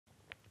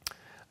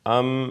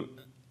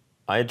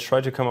I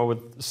tried to come up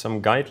with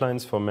some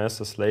guidelines for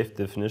master-slave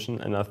definition,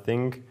 and I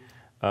think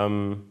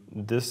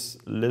this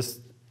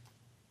list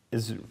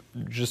is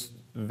just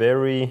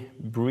very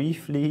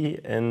briefly,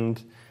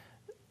 and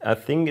I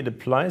think it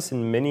applies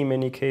in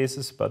many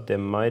cases, but there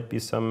might be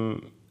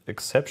some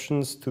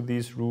exceptions to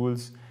these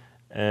rules,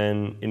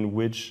 and in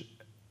which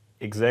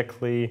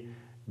exactly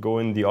go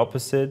in the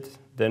opposite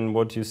than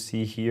what you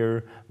see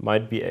here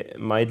might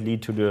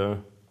lead to the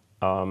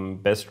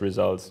best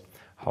results.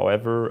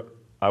 However,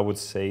 I would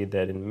say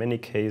that in many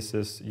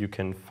cases you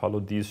can follow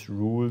these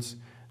rules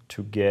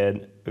to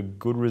get a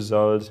good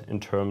result in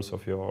terms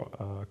of your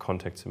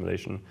contact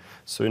simulation.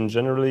 So in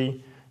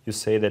generally, you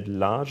say that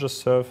larger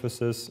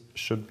surfaces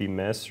should be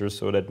mastered.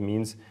 So that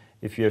means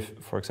if you have,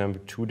 for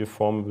example, two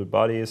deformable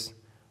bodies,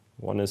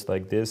 one is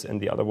like this and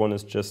the other one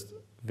is just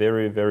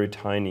very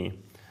tiny.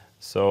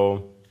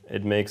 So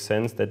it makes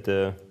sense that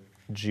the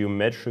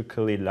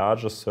geometrically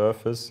larger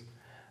surface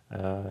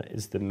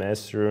is the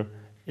master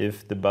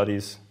if the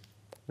bodies,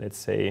 let's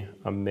say,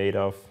 are made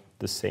of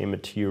the same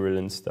material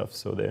and stuff.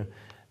 So they're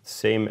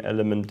same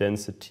element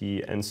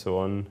density and so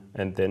on.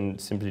 And then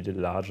simply the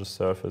larger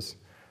surface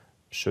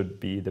should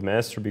be the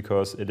master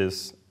because it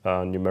is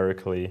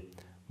numerically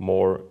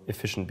more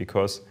efficient,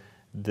 because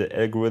the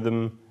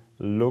algorithm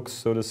looks,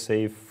 so to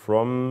say,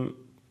 from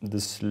the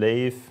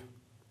slave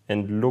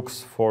and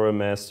looks for a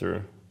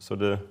master. So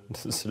the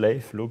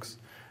slave looks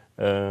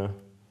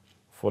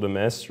for the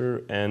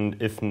master, and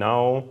if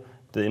now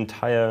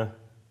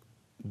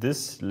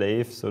this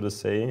slave, so to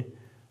say,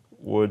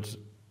 would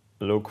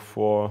look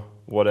for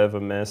whatever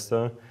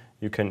master,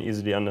 you can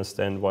easily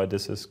understand why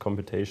this is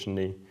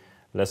computationally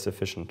less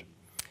efficient.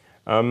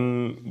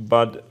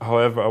 But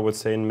however, I would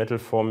say in metal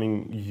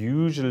forming,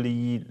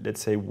 usually,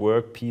 let's say,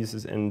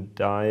 workpieces and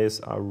dies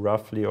are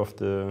roughly of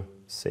the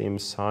same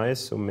size,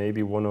 so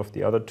maybe one of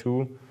the other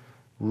two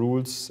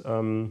rules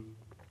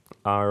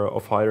are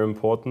of higher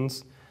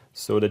importance,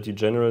 so that you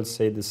generally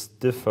say the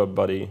stiffer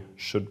body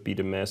should be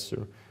the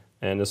master.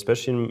 And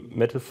especially in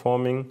metal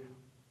forming,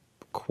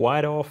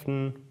 quite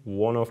often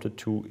one of the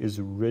two is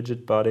a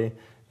rigid body,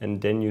 and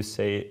then you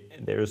say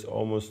there is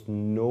almost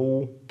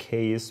no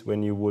case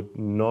when you would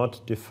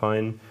not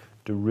define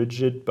the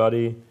rigid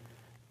body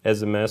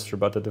as a master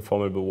but a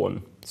deformable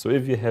one. So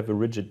if you have a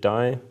rigid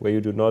die where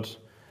you do not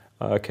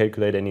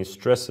calculate any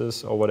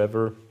stresses or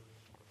whatever,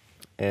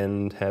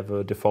 and have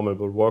a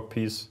deformable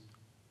workpiece,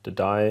 the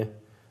die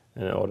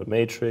or the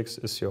matrix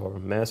is your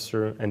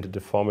master, and the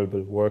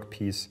deformable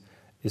workpiece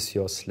is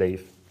your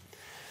slave.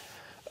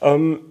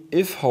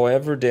 If,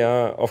 however, they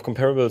are of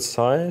comparable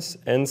size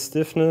and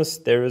stiffness,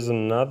 there is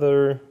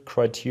another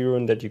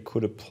criterion that you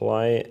could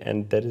apply,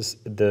 and that is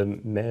the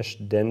mesh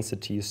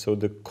density. So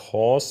the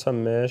coarser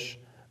mesh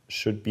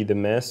should be the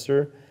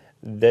master.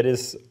 That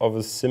is of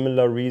a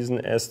similar reason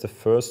as the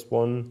first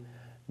one,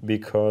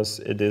 because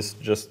it is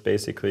just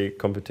basically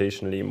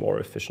computationally more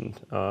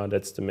efficient.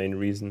 That's the main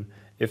reason.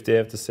 If they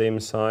have the same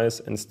size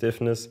and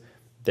stiffness,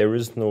 there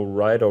is no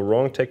right or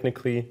wrong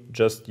technically,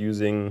 just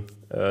using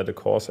the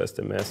coarse as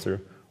the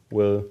master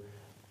will,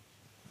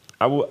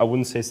 I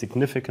wouldn't say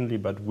significantly,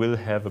 but will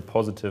have a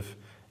positive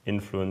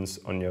influence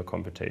on your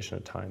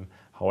computational time.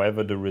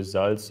 However, the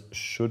results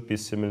should be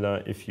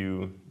similar if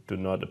you do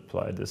not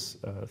apply this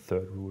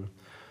third rule.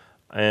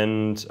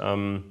 And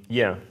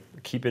yeah,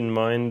 keep in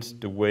mind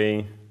the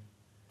way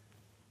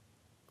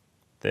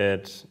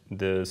that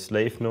the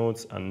slave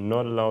nodes are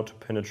not allowed to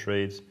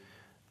penetrate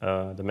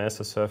the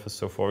master surface.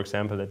 So for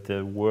example, that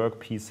the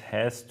workpiece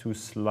has to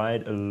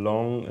slide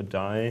along a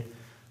die.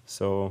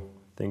 So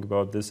think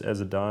about this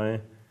as a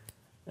die,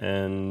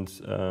 and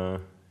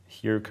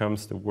here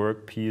comes the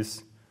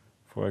workpiece,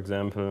 for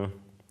example,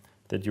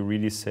 that you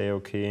really say,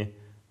 okay,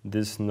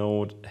 this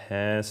node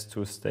has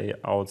to stay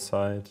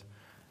outside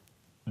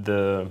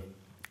the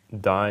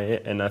die,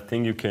 and I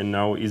think you can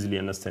now easily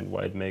understand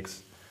why it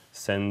makes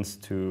sense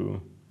to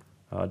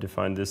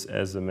define this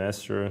as the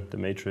master, the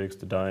matrix,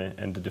 the die,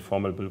 and the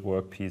deformable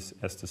workpiece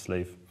as the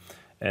slave.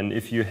 And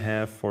if you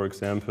have, for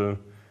example,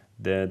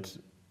 that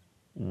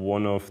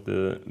one of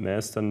the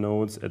master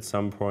nodes at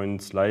some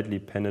point slightly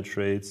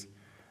penetrates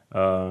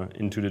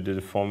into the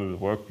deformable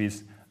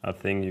workpiece, I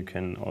think you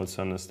can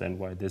also understand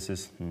why this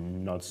is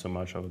not so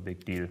much of a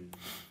big deal.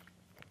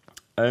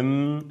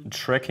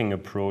 Tracking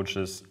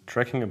approaches.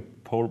 Tracking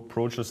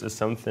approaches is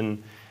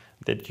something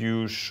that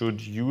you should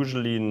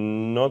usually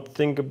not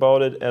think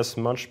about it as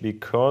much,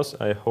 because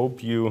I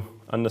hope you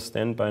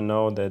understand by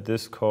now that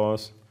this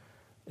course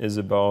is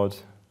about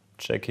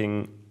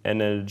checking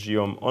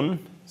NL-geom on,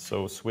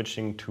 so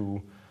switching to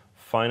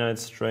finite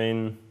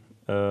strain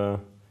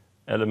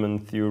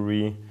element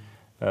theory,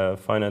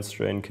 finite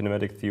strain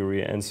kinematic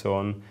theory, and so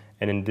on.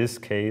 And in this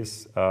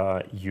case,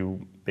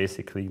 you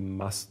basically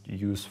must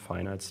use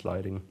finite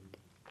sliding,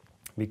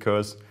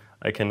 because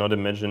I cannot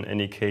imagine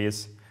any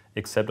case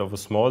except of a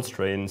small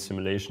strain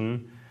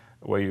simulation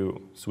where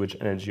you switch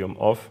NL-geom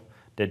off,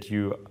 that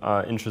you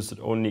are interested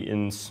only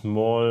in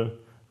small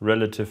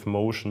relative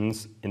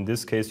motions. In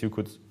this case, you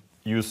could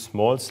use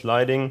small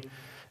sliding,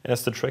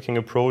 as the tracking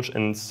approach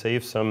and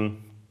save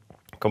some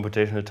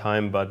computational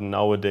time, but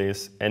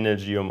nowadays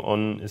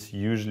NLGM-on is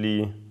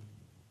usually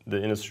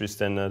the industry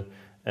standard,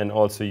 and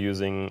also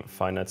using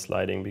finite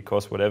sliding,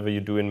 because whatever you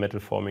do in metal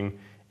forming,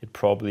 it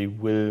probably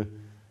will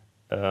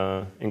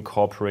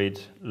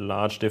incorporate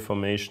large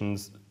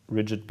deformations,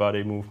 rigid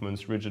body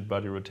movements, rigid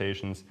body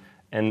rotations,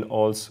 and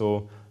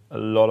also a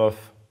lot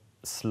of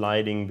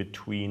sliding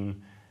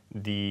between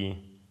the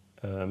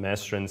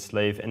master and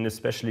slave, and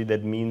especially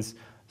that means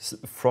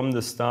from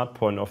the start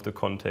point of the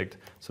contact.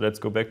 So let's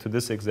go back to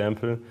this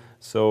example.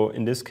 So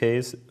in this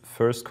case,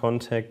 first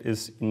contact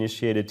is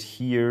initiated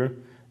here,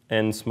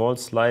 and small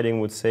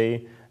sliding would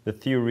say the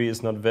theory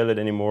is not valid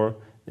anymore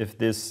if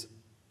this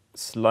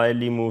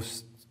slightly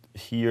moves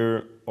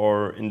here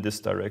or in this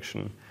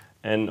direction.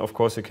 And of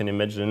course you can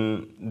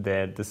imagine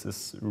that this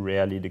is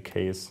rarely the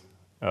case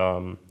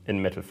in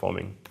metal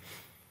forming.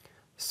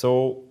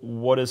 So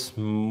what is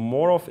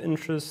more of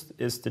interest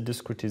is the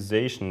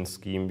discretization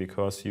scheme,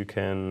 because you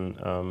can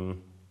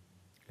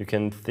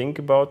think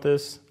about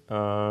this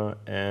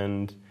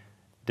and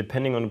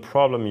depending on the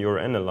problem you're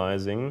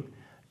analyzing,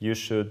 you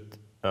should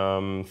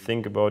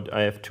think about,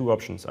 I have two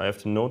options. I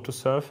have the node to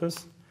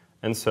surface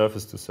and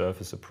surface to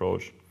surface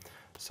approach.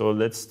 So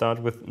let's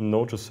start with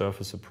node to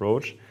surface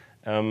approach.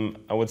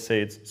 I would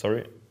say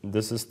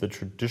this is the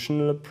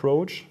traditional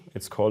approach.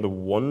 It's called a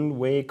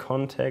one-way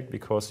contact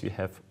because you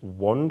have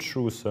one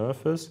true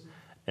surface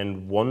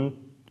and one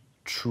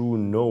true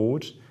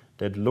node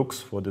that looks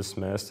for this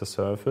master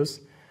surface,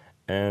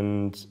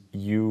 and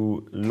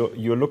you're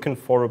looking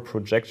for a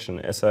projection.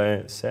 As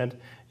I said,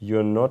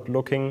 you're not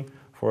looking,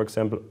 for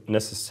example,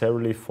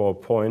 necessarily for a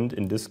point.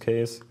 In this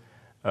case,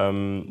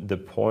 the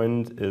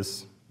point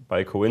is,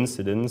 by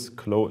coincidence,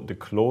 the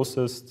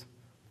closest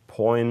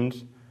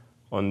point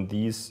on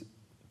these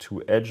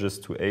two edges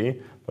to A.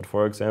 But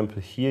for example,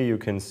 here you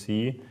can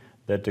see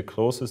that the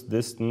closest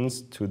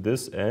distance to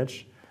this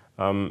edge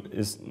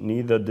is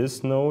neither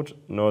this node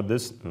nor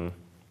this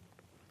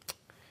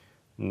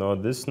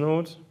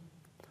node,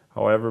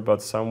 however,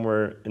 but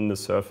somewhere in the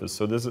surface.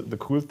 So this is, the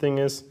cool thing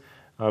is,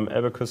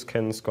 Abaqus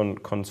can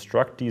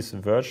construct these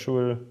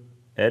virtual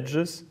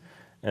edges,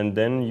 and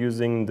then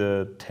using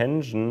the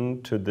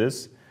tangent to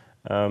this,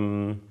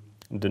 the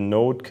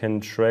node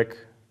can track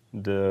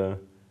the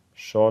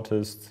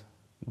shortest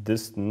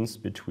distance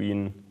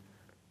between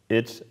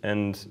it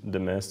and the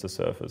master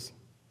surface.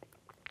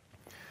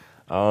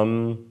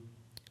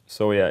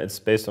 So yeah, it's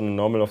based on the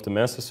normal of the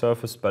master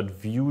surface, but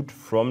viewed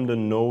from the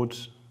node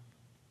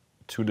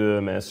to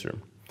the master.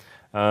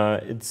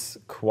 It's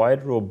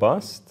quite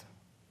robust,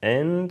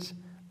 and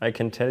I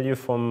can tell you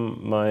from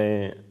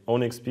my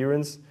own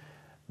experience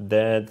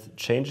that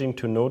changing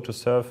to node to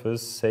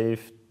surface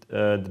saved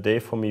the day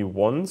for me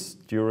once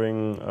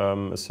during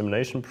a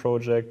simulation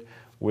project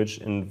which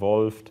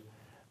involved,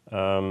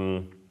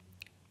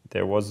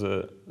 there was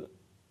a,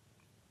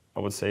 I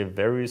would say,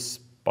 very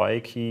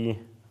spiky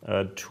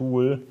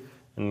tool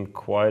and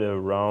quite a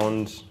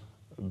round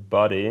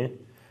body.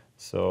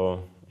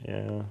 So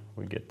yeah,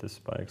 we get the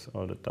spikes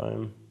all the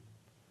time.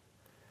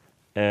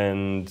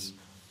 And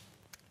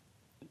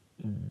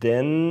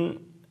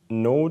then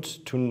node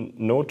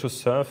to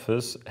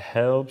surface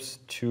helps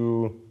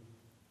to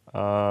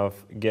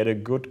get a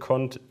good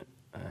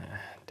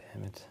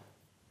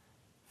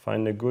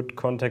find a good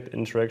contact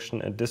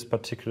interaction at this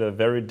particular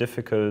very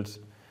difficult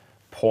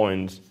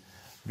point,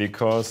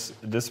 because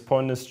this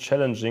point is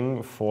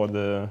challenging for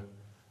the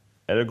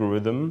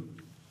algorithm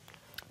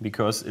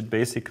because it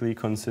basically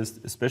consists,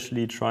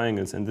 especially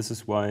triangles, and this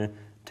is why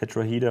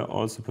tetrahedra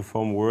also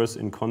perform worse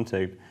in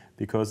contact,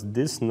 because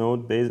this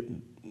node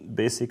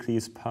basically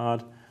is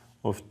part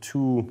of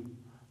two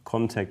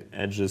contact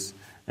edges,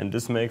 and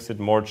this makes it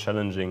more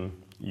challenging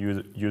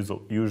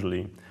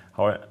usually.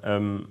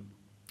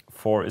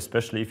 For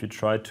especially if you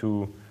try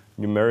to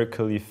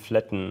numerically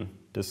flatten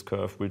this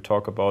curve, we'll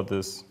talk about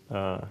this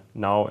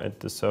now at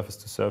the surface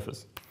to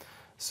surface.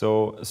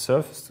 So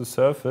surface to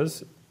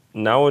surface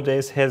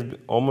nowadays has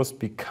almost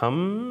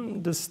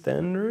become the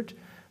standard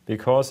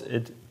because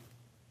it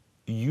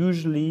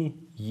usually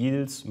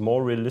yields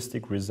more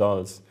realistic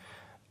results,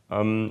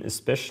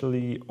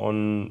 especially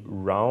on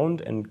round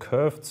and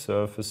curved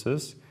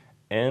surfaces,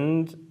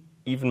 and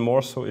even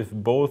more so if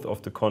both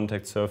of the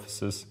contact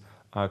surfaces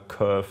are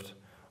curved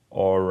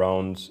or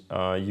round.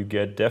 You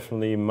get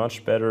definitely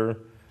much better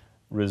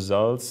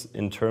results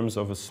in terms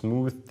of a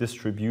smooth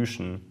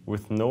distribution.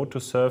 With node to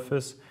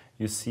surface,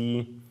 you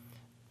see,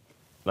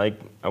 like,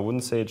 I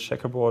wouldn't say a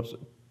checkerboard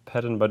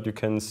pattern, but you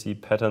can see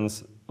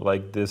patterns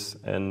like this,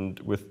 and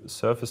with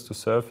surface to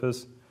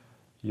surface,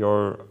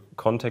 your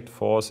contact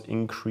force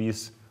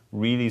increase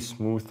really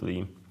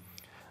smoothly.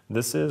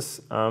 This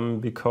is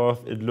because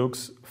it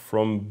looks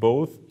from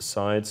both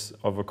sides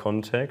of a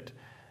contact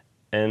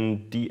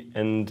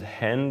and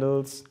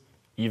handles,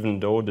 even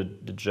though the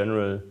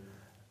general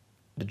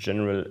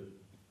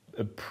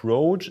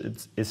approach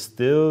is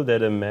still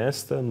that a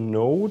master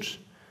node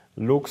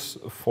looks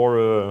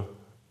for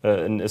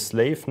a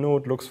slave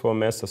node looks for a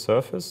master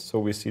surface. So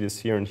we see this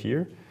here and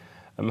here.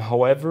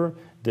 However,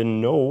 the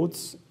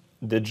nodes,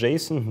 the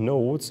adjacent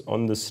nodes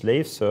on the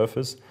slave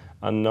surface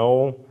are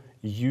now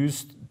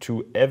used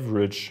to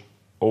average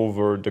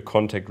over the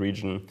contact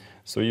region.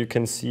 So you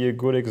can see a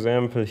good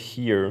example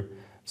here.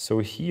 So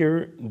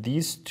here,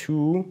 these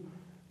two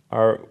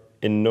are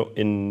in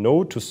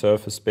node to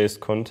surface based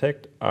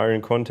contact are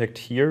in contact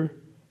here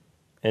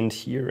and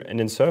here.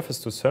 And in surface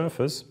to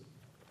surface,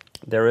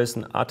 there is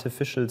an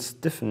artificial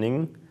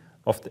stiffening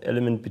of the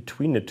element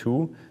between the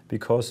two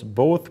because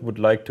both would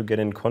like to get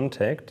in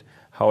contact.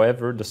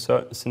 However,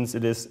 since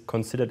it is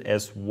considered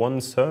as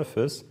one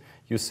surface,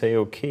 you say,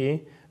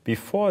 okay,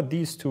 before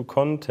these two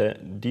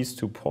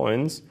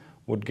points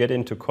would get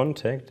into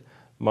contact,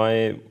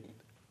 my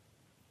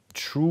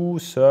true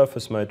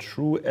surface, my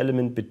true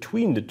element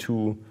between the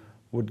two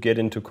would get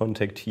into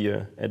contact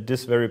here at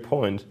this very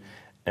point.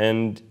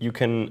 And you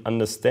can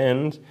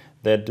understand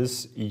that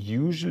this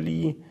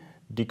usually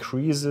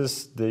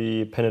decreases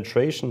the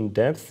penetration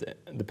depth.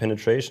 The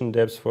penetration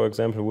depth, for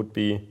example, would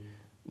be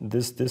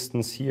this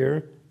distance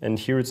here, and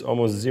here it's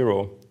almost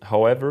 0.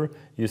 However,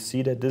 you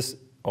see that this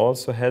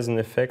also has an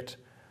effect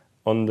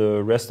on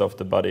the rest of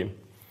the body.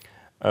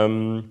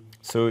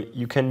 So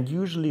you can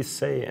usually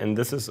say, and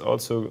this is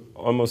also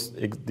almost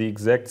the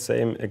exact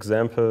same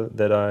example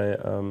that I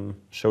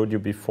showed you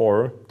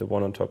before, the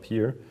one on top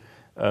here.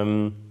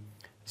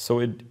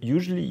 So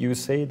usually you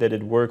say that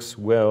it works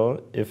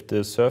well if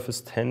the surface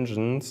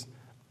tangents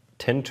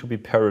tend to be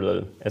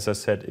parallel. As I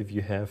said, if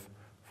you have,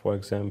 for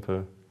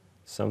example,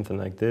 something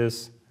like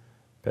this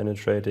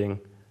penetrating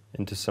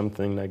into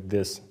something like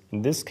this.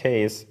 In this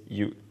case,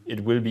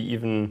 it will be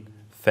even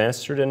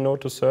faster than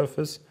node to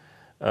surface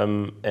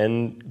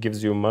and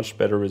gives you much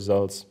better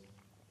results.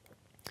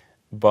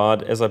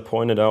 But as I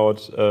pointed out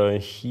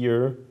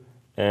here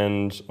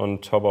and on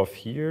top of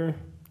here,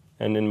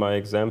 and in my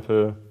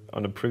example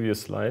on the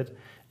previous slide,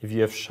 if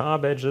you have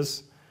sharp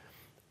edges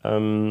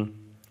on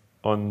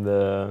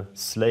the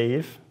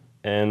slave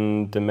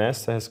and the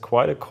master has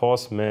quite a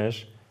coarse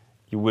mesh,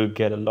 you will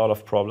get a lot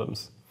of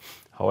problems.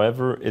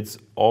 However, it's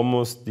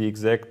almost the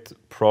exact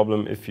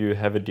problem if you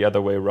have it the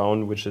other way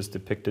around, which is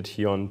depicted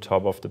here on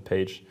top of the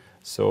page.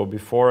 So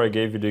before I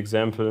gave you the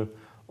example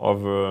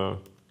of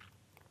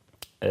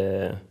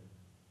a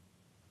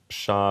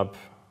sharp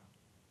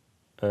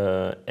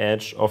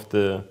edge of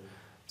the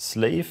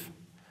slave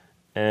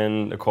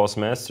and a coarse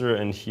master,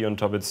 and here on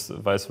top it's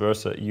vice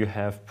versa. You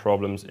have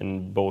problems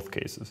in both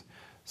cases.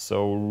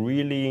 So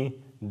really,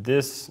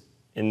 this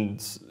in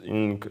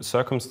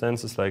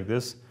circumstances like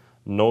this,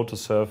 node to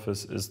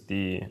surface is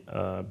the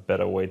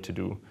better way to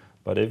do.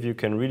 But if you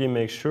can really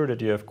make sure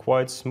that you have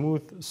quite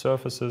smooth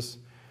surfaces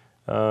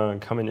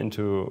coming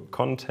into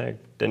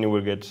contact, then you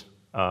will get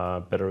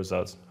better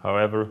results.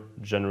 However,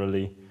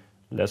 generally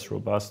less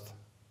robust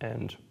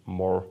and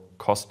more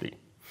costly.